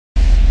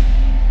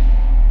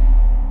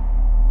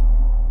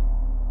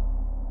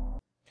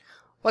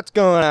What's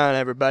going on,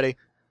 everybody?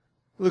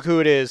 Look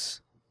who it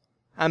is.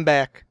 I'm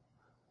back.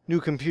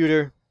 New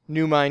computer,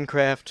 new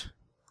Minecraft,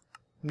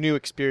 new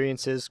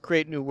experiences,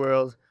 great new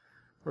world.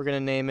 We're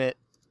gonna name it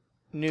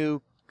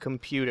New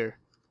Computer.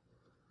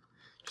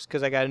 Just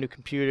because I got a new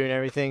computer and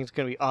everything, it's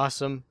gonna be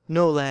awesome.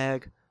 No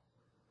lag.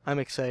 I'm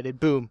excited.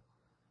 Boom.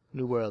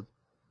 New world.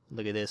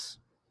 Look at this.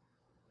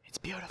 It's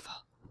beautiful.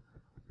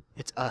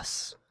 It's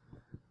us.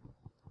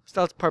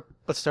 So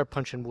let's start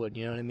punching wood,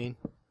 you know what I mean?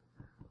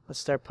 Let's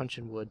start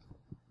punching wood.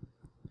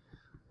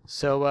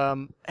 So,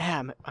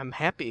 yeah, I'm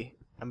happy.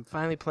 I'm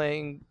finally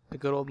playing the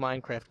good old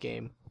Minecraft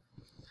game.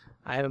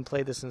 I haven't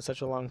played this in such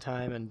a long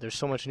time, and there's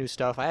so much new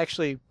stuff. I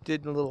actually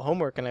did a little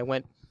homework, and I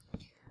went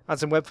on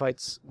some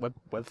websites.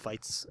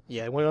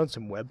 Yeah, I went on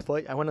some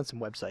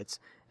websites,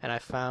 and I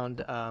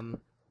found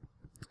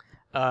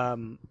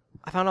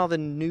all the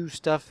new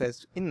stuff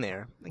that's in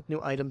there, like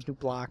new items, new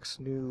blocks,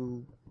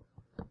 new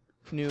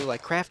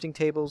like crafting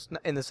tables,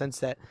 in the sense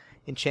that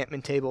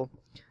enchantment table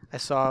I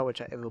saw, which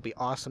it will be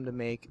awesome to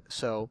make.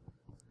 So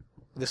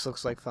this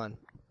looks like fun.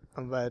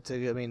 I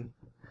mean,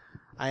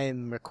 I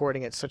am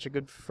recording at such a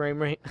good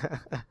frame rate.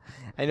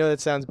 I know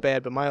that sounds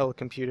bad, but my old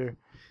computer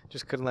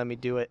just couldn't let me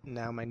do it. And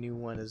now my new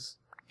one is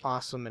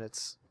awesome, and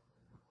it's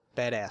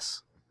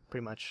badass.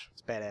 Pretty much,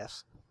 it's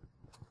badass.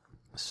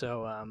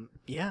 So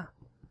yeah,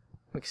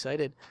 I'm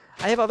excited.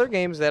 I have other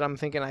games that I'm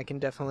thinking I can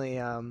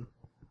definitely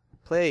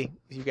play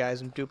with you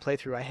guys and do a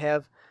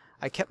playthrough.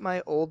 I kept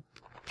my old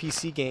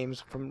PC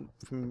games from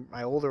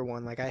my older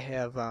one. Like I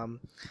have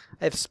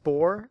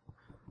Spore,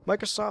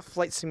 Microsoft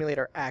Flight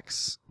Simulator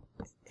X,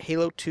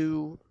 Halo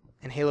 2,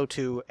 and Halo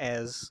 2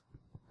 as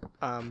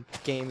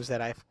games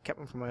that I've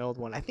kept from my old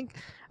one. I think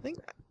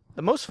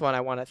the most fun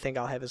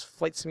I'll have is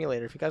Flight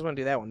Simulator. If you guys want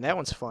to do that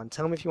one's fun.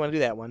 Tell me if you want to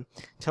do that one.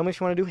 Tell me if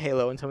you want to do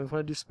Halo, and tell me if you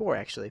want to do Spore,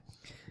 actually.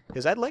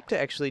 Because I'd like to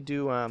actually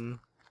do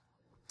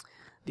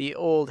the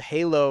old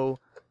Halo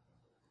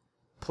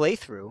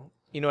playthrough.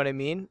 You know what I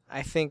mean?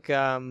 I think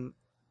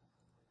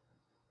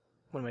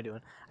what am I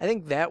doing? I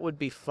think that would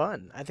be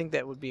fun. I think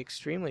that would be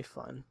extremely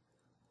fun.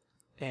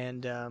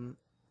 And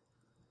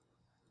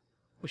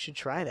we should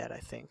try that, I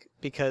think,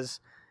 because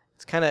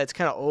it's kind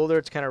of older,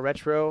 it's kind of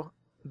retro,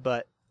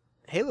 but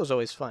Halo's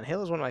always fun.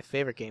 Halo's one of my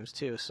favorite games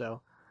too, so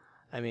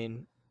I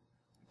mean,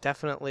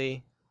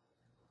 definitely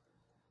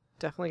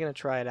going to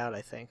try it out,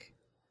 I think.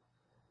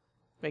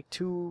 Make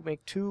two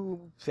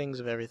things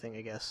of everything,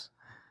 I guess.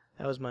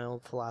 That was my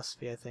old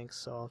philosophy, I think,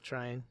 so I'll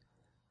try and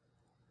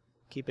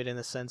keep it in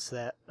the sense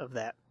of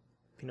that,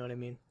 if you know what I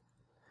mean.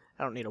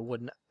 I don't need a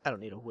wooden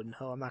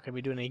hoe. I'm not going to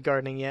be doing any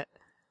gardening yet.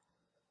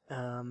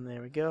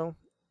 There we go.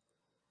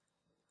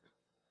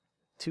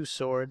 2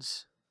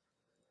 swords,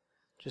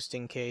 just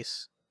in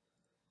case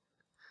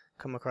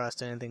come across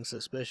anything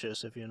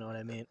suspicious, if you know what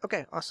I mean.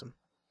 Okay, awesome.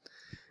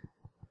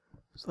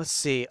 So let's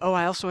see. Oh,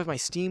 I also have my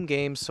Steam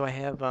games, so I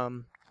have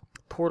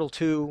Portal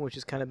 2, which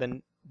has kind of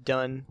been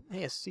done.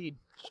 Hey, a seed.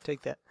 Should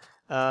take that.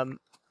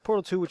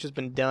 Portal 2, which has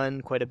been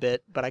done quite a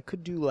bit, but I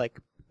could do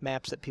like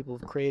maps that people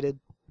have created.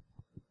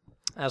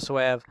 I also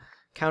have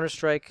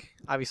Counter-Strike,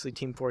 obviously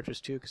Team Fortress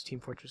 2, because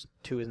Team Fortress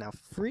 2 is now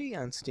free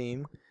on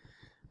Steam,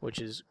 which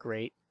is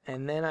great.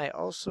 And then I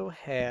also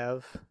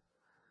have,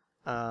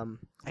 I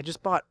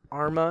just bought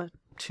Arma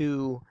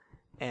 2,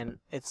 and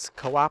it's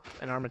co-op,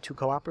 an Arma 2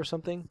 co-op or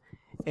something.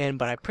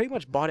 But I pretty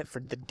much bought it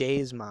for the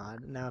Days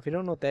mod. Now, if you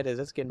don't know what that is,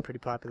 that's getting pretty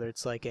popular.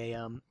 It's like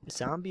a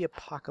zombie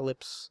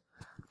apocalypse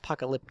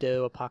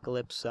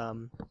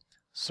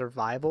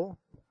survival,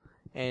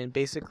 and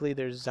basically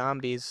there's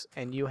zombies,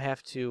 and you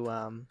have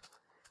to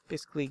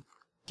basically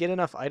get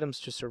enough items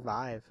to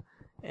survive,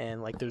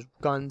 and like there's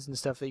guns and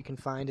stuff that you can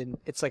find, and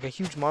it's like a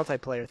huge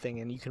multiplayer thing,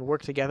 and you can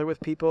work together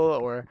with people,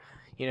 or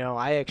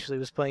I actually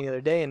was playing the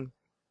other day, and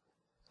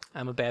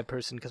I'm a bad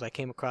person because I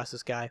came across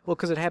this guy. Well,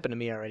 because it happened to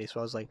me already,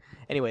 so I was like,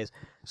 anyways.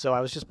 So I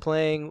was just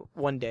playing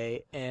one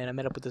day, and I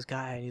met up with this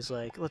guy, and he's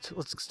like, let's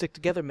stick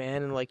together,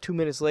 man. And like 2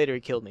 minutes later, he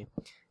killed me,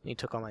 and he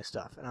took all my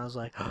stuff. And I was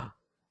like,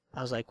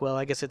 well,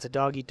 I guess it's a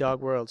dog-eat-dog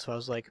world. So I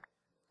was like,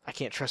 I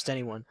can't trust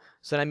anyone.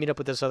 So then I meet up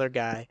with this other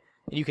guy,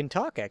 and you can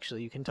talk,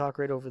 actually. You can talk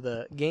right over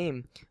the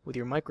game with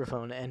your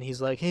microphone. And he's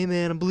like, hey,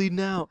 man, I'm bleeding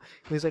out.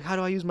 And he's like, how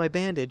do I use my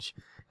bandage?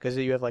 Because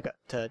you have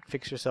to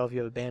fix yourself, you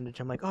have a bandage.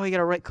 I'm like, oh, you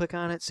gotta right click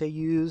on it, say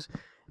use,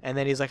 and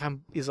then he's like, I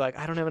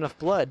don't have enough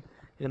blood,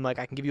 and I'm like,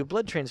 I can give you a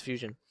blood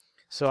transfusion.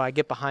 So I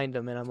get behind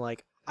him, and I'm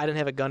like, I didn't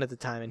have a gun at the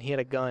time, and he had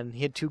a gun.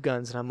 He had 2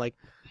 guns, and I'm like,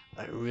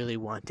 I really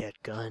want that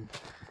gun.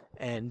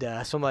 And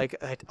so I'm like,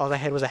 all I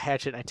had was a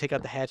hatchet, and I take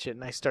out the hatchet,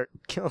 and I start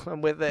killing him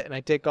with it, and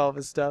I take all of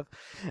his stuff.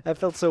 I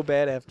felt so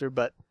bad after,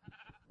 but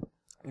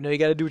you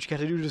gotta do what you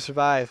gotta do to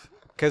survive.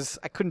 Because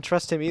I couldn't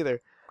trust him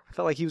either. I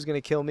felt like he was gonna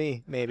kill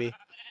me, maybe.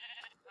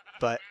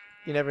 But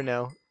you never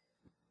know.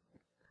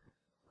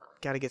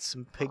 Gotta get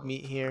some pig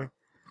meat here.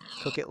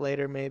 Cook it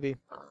later, maybe.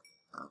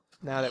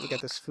 Now that we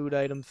got this food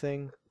item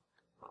thing.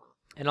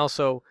 And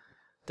also,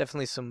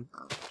 definitely some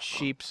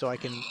sheep so I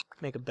can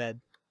make a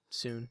bed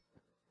soon.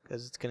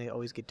 Because it's gonna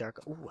always get dark.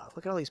 Ooh,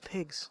 look at all these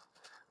pigs.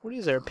 What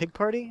is there, a pig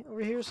party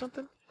over here or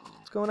something?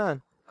 What's going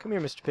on? Come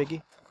here, Mr.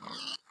 Piggy.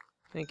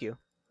 Thank you.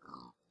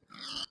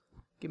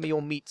 Give me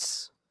your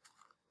meats.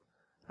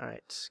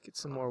 Alright, get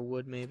some more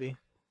wood maybe.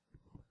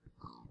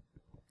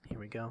 Here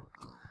we go.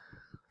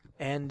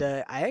 And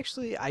I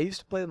used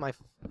to play my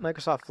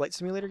Microsoft Flight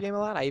Simulator game a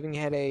lot. I even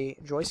had a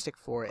joystick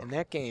for it. And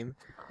that game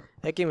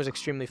was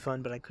extremely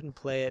fun, but I couldn't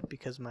play it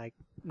because my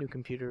new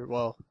computer,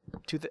 well,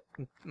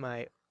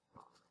 my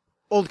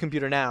old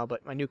computer now,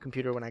 but my new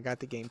computer when I got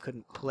the game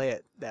couldn't play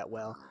it that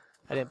well.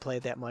 I didn't play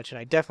it that much, and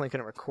I definitely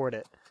couldn't record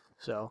it.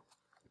 So,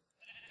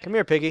 come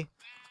here, Piggy.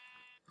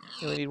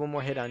 I only need one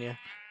more hit on you.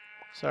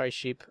 Sorry,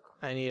 sheep.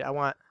 I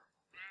want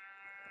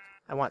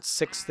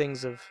 6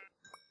 things of,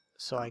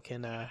 so I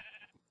can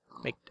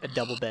make a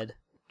double bed,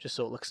 just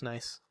so it looks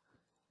nice.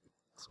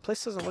 This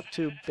place doesn't look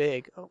too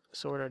big. Oh, the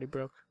sword already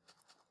broke.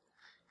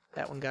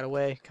 That one got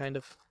away, kind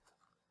of.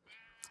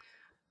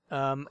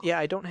 Yeah,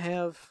 I don't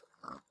have...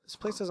 This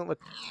place doesn't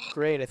look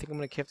great. I think I'm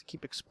going to have to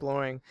keep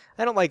exploring.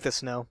 I don't like the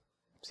snow.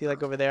 See,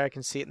 like over there, I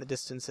can see it in the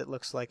distance. It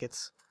looks like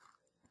it's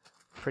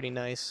pretty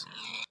nice.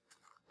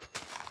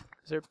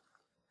 Is there a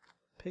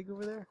pig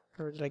over there?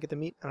 Or did I get the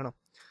meat? I don't know.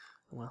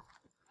 Well,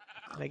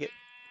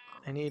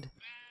 I need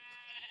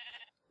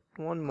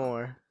one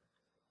more.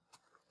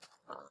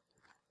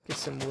 Get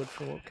some wood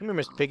from... Come here,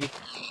 Mr. Piggy.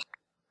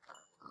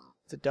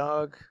 It's a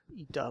dog.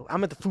 Eat dog.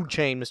 I'm at the food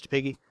chain, Mr.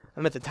 Piggy.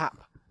 I'm at the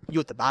top. You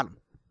at the bottom.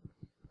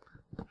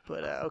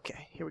 But,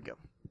 okay. Here we go.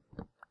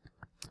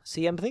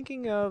 See, I'm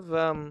thinking of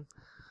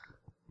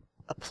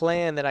a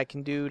plan that I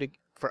can do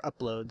for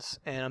uploads.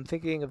 And I'm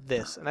thinking of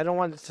this. And I don't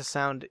want it to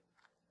sound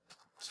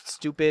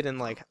stupid and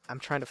like I'm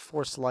trying to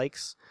force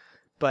likes.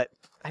 But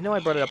I know I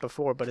brought it up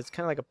before, but it's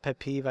kind of like a pet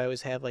peeve I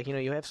always have. Like, you know,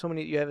 you have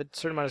a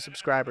certain amount of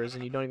subscribers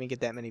and you don't even get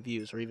that many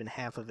views, or even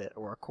half of it,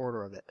 or a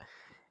quarter of it.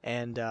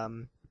 And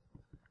so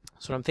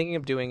what I'm thinking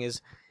of doing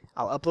is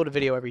I'll upload a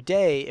video every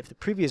day if the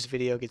previous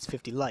video gets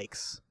 50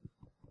 likes.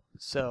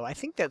 So I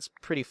think that's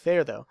pretty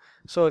fair, though.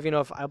 So if, you know,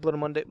 if I upload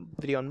a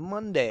video on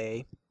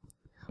Monday,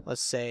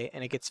 let's say,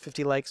 and it gets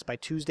 50 likes by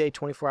Tuesday,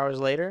 24 hours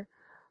later,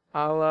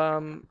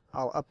 I'll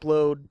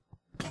upload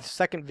the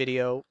second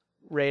video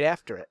right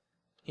after it.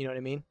 You know what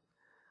I mean?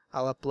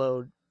 I'll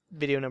upload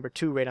video number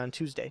 2 right on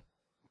Tuesday.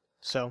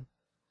 So,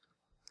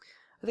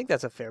 I think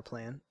that's a fair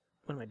plan.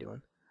 What am I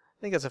doing?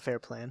 I think that's a fair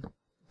plan.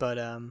 But,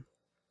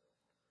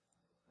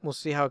 we'll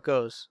see how it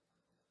goes.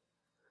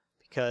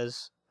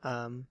 Because, I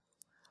don't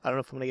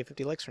know if I'm going to get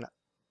 50 likes or not.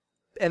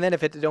 And then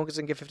if it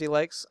doesn't get 50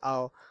 likes,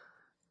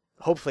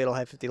 hopefully it'll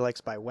have 50 likes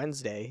by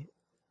Wednesday.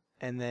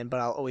 But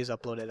I'll always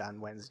upload it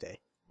on Wednesday.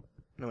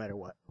 No matter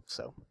what.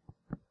 So,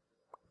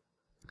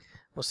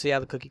 we'll see how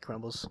the cookie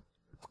crumbles.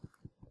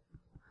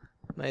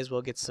 Might as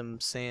well get some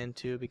sand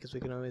too, because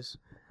we can always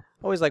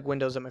like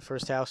windows at my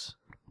first house,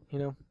 you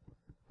know.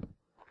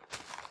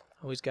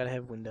 Always gotta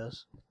have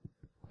windows.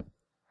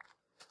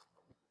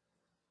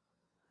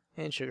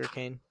 And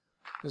sugarcane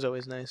is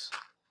always nice.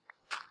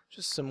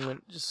 Just some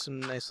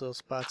nice little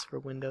spots for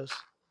windows.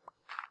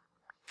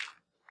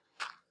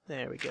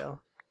 There we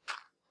go.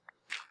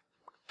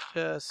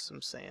 Just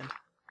some sand.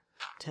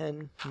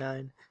 10,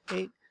 9,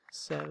 8,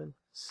 7,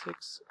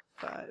 6,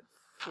 5,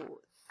 4,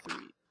 3,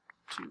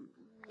 2,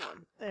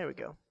 1. There we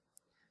go.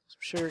 Some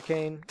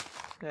sugarcane.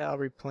 Yeah, I'll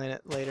replant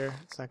it later.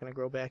 It's not going to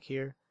grow back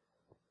here.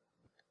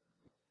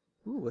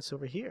 Ooh, what's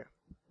over here?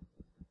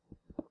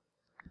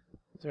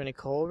 Is there any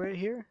coal right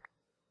here?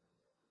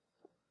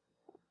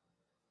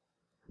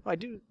 Oh, I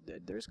do.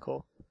 There's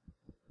coal.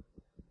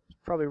 It's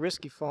probably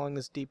risky falling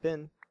this deep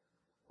in.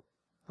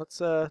 Let's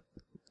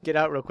get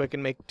out real quick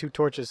and make 2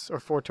 torches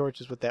or 4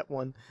 torches with that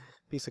one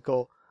piece of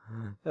coal.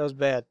 That was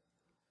bad.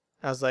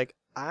 I was like,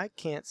 I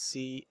can't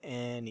see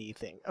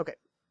anything. Okay.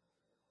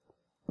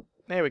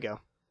 There we go.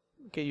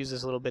 We can use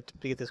this a little bit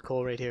to get this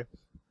coal right here.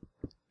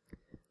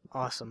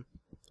 Awesome.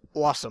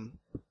 Awesome.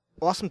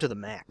 Awesome to the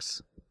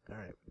max.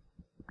 Alright.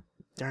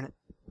 Darn it.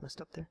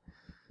 Messed up there.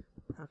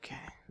 Okay.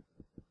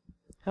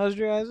 How's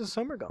your guys'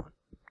 summer going?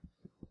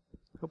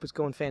 Hope it's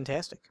going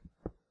fantastic.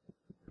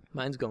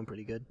 Mine's going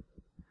pretty good.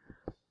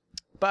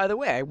 By the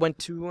way, I went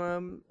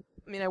to,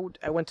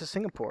 I went to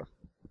Singapore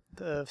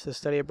to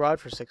study abroad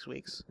for 6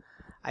 weeks.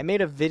 I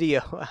made a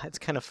video. It's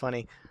kind of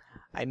funny.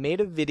 I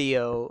made a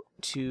video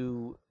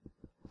to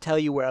tell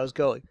you where I was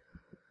going.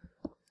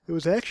 It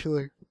was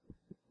actually,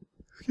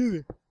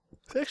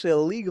 it's actually a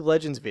League of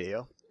Legends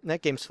video. And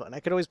that game's fun.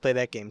 I could always play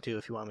that game too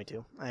if you want me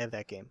to. I have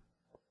that game.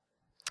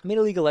 I made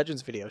a League of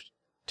Legends video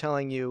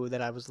telling you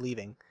that I was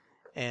leaving.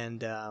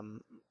 And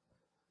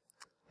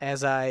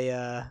as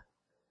the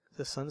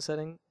sun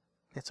setting?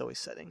 It's always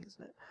setting,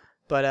 isn't it?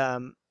 But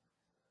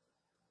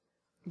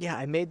yeah,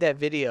 I made that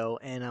video,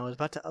 and I was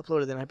about to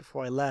upload it the night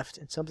before I left,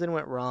 and something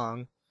went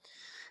wrong.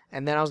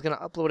 And then I was going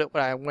to upload it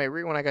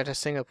when I got to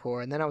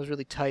Singapore, and then I was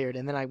really tired.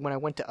 And then when I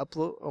went to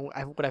upload,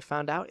 what I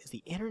found out is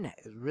the internet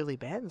is really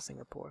bad in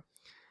Singapore.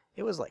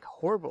 It was, like,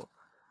 horrible.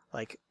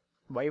 Like,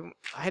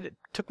 it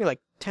took me, like,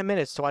 10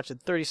 minutes to watch a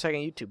 30-second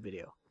YouTube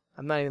video.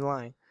 I'm not even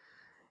lying.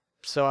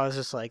 So I was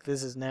just like,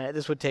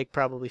 this would take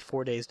probably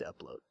 4 days to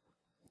upload.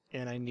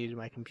 And I needed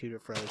my computer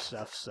for other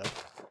stuff, so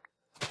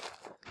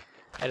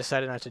I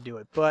decided not to do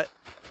it. But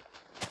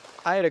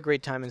I had a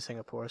great time in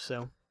Singapore,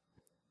 so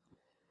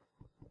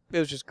it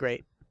was just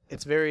great.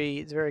 It's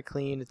very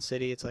clean. It's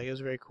city. It's like, it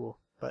was very cool.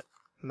 But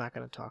I'm not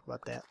going to talk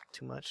about that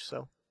too much.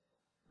 So,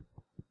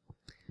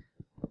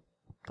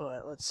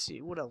 but let's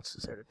see, what else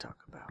is there to talk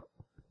about?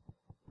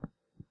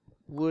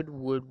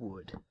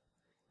 Wood.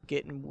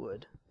 Getting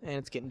wood, and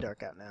it's getting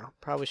dark out now.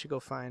 Probably should go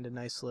find a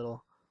nice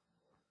little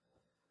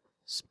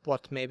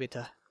spot maybe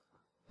to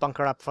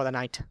bunker up for the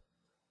night.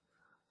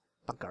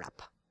 Bunker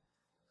up.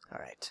 All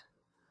right.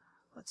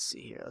 Let's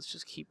see here. Let's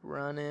just keep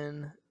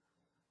running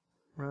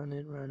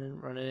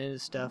into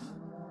stuff.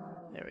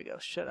 There we go.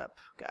 Shut up,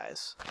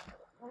 guys.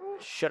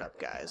 Shut up,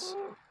 guys.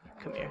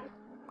 Come here.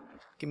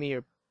 Give me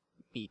your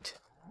meat.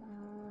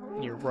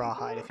 And your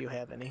rawhide if you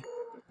have any.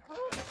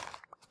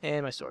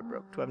 And my sword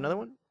broke. Do I have another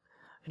one?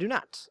 I do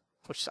not,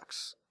 which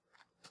sucks.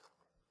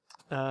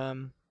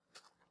 I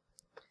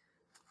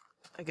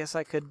guess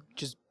I could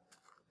just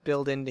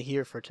build into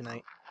here for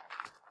tonight.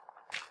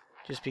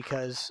 Just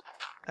because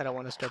I don't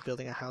want to start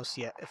building a house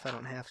yet if I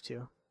don't have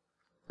to.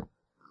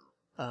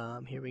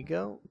 Here we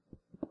go.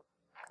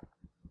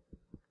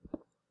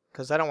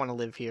 Because I don't want to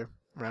live here,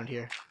 around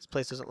here. This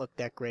place doesn't look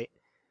that great.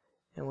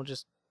 And we'll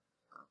just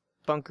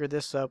bunker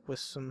this up with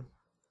some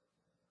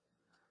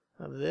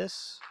of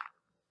this.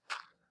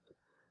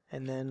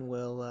 And then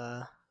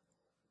we'll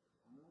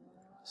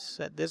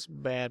set this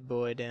bad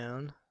boy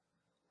down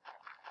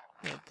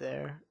right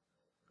there.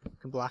 You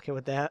can block it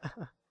with that.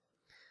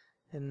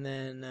 And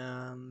then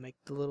make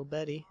the little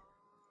Betty.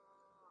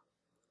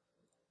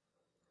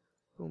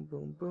 Boom,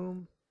 boom,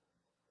 boom.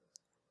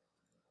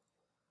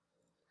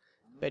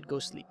 Bed go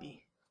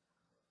sleepy.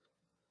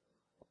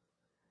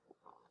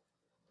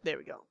 There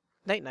we go.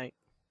 Night night.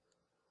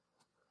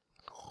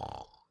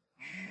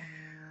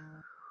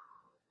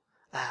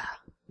 Ah,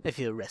 I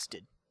feel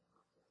rested.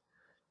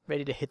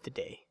 Ready to hit the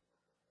day.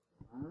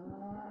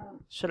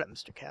 Shut up,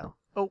 Mr. Cow.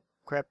 Oh,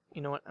 crap.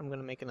 You know what? I'm going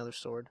to make another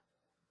sword.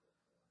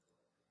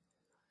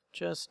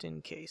 Just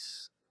in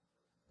case.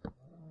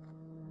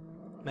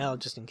 Well,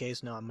 just in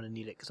case. No, I'm going to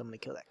need it because I'm going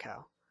to kill that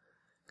cow.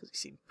 Because he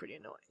seemed pretty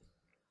annoying.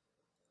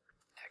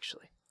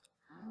 Actually.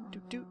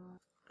 Doot doot.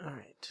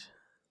 Alright.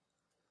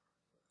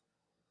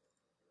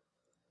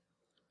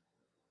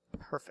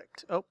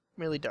 Perfect. Oh,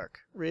 really dark.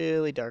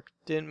 Really dark.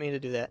 Didn't mean to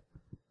do that.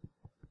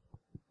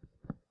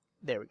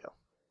 There we go.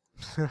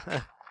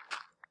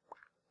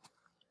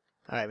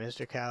 Alright,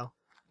 Mr. Cow.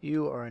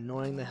 You are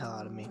annoying the hell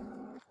out of me.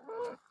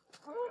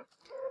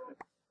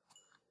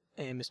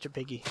 And Mr.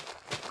 Piggy.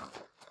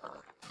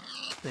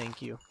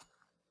 Thank you.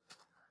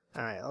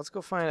 Alright, let's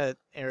go find an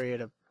area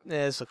to...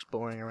 this looks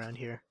boring around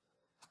here.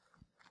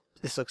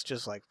 This looks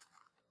just like...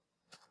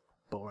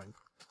 boring.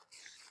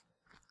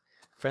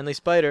 Friendly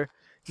spider.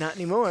 Not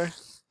anymore.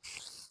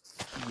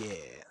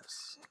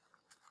 Yes.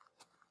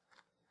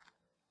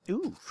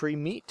 Ooh, free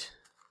meat.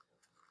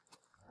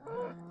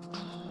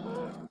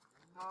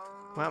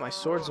 Wow, my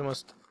sword's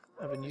almost...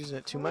 I've been using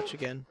it too much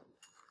again.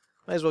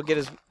 Might as well get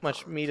as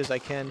much meat as I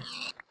can.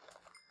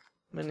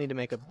 I'm gonna need to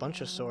make a bunch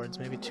of swords,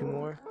 maybe 2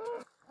 more.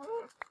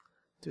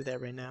 Do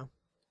that right now.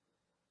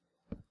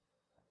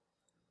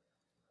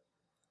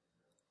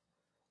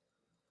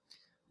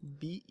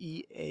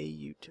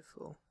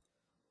 Beautiful.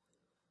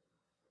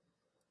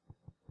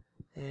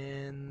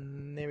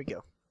 And there we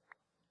go.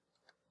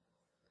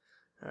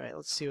 Alright,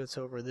 let's see what's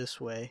over this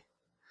way.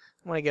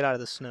 I want to get out of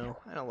the snow.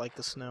 I don't like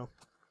the snow.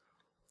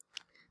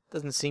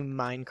 Doesn't seem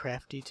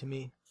Minecrafty to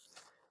me.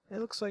 It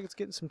looks like it's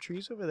getting some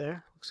trees over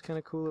there. Looks kind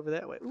of cool over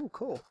that way. Ooh,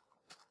 coal.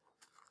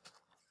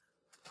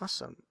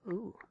 Awesome.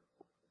 Ooh.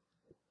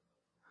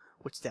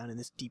 What's down in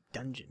this deep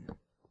dungeon?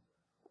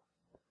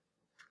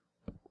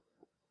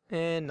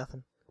 And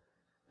nothing.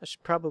 I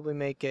should probably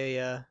make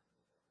a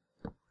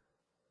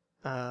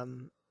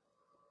stone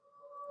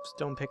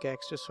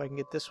pickaxe just so I can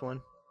get this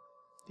one.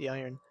 The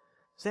iron.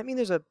 Does that mean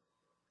there's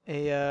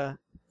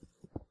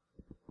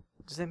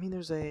does that mean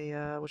there's a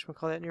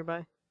whatchamacallit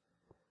nearby?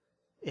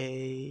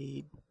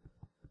 A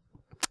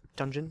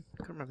dungeon? I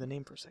couldn't remember the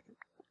name for a second.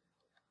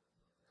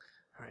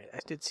 Alright, I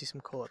did see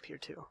some coal up here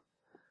too.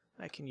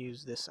 I can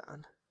use this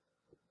on.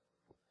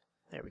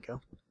 There we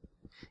go.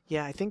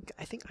 Yeah, I think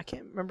I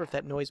can't remember if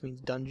that noise means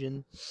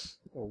dungeon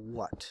or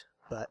what,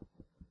 but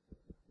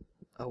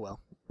oh well.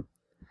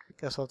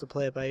 Guess I'll have to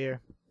play it by ear.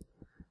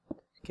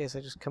 In case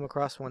I just come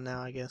across one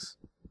now, I guess.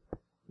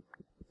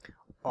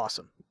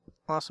 Awesome.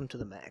 Awesome to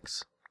the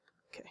max.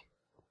 Okay.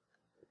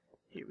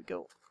 Here we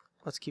go.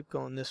 Let's keep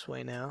going this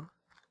way now.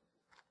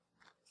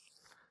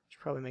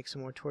 Should probably make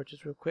some more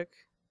torches real quick.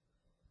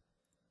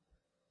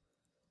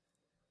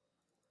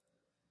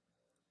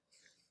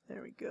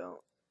 There we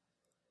go.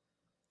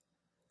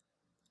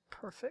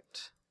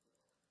 Perfect.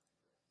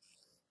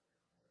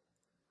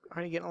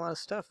 Already getting a lot of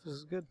stuff. This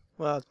is good.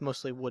 Well, it's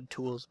mostly wood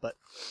tools, but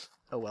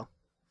oh well.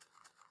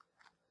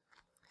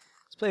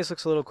 This place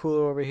looks a little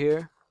cooler over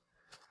here.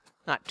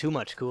 Not too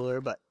much cooler,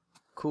 but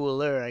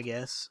cooler, I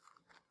guess.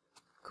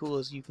 Cool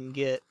as you can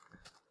get.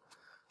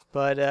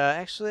 But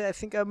actually, I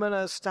think I'm going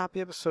to stop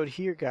the episode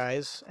here,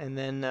 guys. And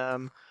then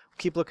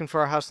keep looking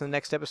for our house in the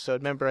next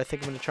episode. Remember, I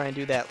think I'm going to try and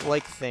do that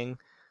like thing.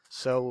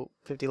 So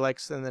 50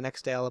 likes, then the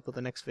next day I'll upload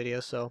the next video.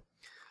 So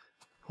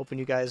hoping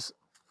you guys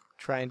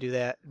try and do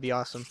that. It'd be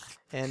awesome.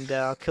 And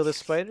I'll kill this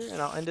spider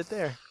and I'll end it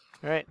there.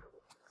 Alright.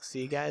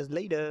 See you guys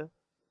later.